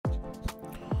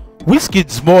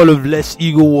Wizkid's more or less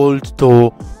Ego World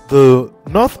Tour, the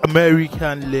North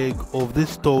American leg of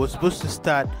this tour, was supposed to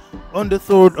start on the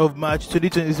 3rd of March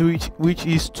 2023, which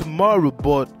is tomorrow,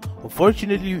 but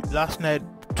unfortunately last night,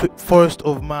 1st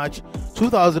of March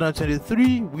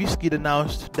 2023, Wizkid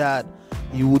announced that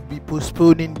he would be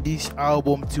postponing this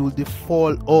album till the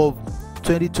fall of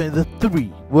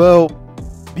 2023. Well,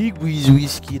 Big Wiz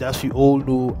Wizkid, as we all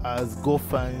know, as golf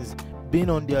fans, been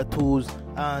on their toes,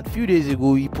 and a few days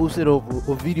ago he posted a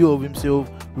video of himself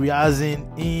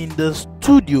rehearsing in the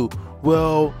studio.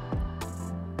 Well,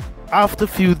 after a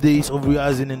few days of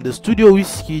rehearsing in the studio,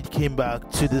 Wizkid came back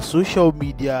to the social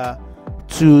media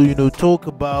to talk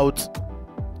about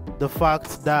the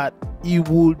fact that he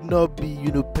would not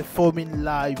be performing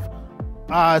live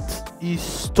at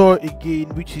his tour again,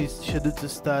 which is scheduled to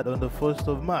start on the 1st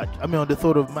of March. On the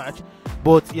 3rd of March,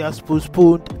 but he has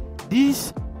postponed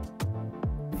this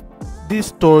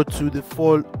tour to the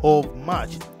fall of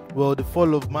March. Well, the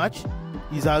fall of March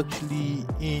is actually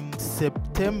in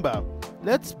September.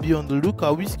 Let's be on the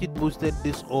lookout. Wizkid posted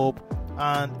this up,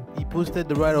 and he posted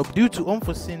the write-up. Due to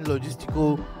unforeseen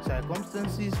logistical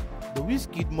circumstances, the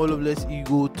Wizkid more or less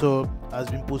Ego tour has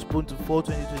been postponed to fall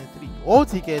 2023. All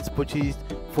tickets purchased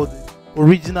for the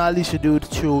originally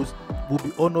scheduled shows will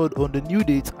be honored on the new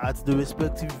dates at the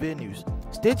respective venues.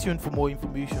 Stay tuned for more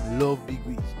information. Love, Big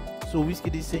Wiz. So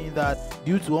Wizkid is saying that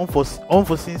due to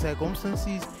unforeseen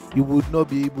circumstances, he would not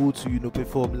be able to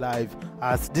perform live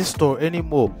at this tour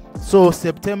anymore. So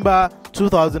September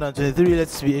 2023,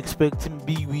 let's be expecting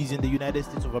Big Wiz in the United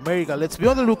States of America. Let's be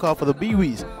on the lookout for the Big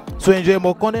Wiz. So enjoy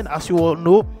more content. As you all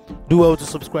know, do well to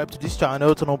subscribe to this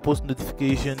channel, turn on post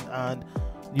notification, and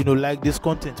like this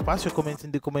content. Pass your comments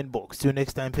in the comment box. Till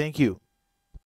next time, thank you.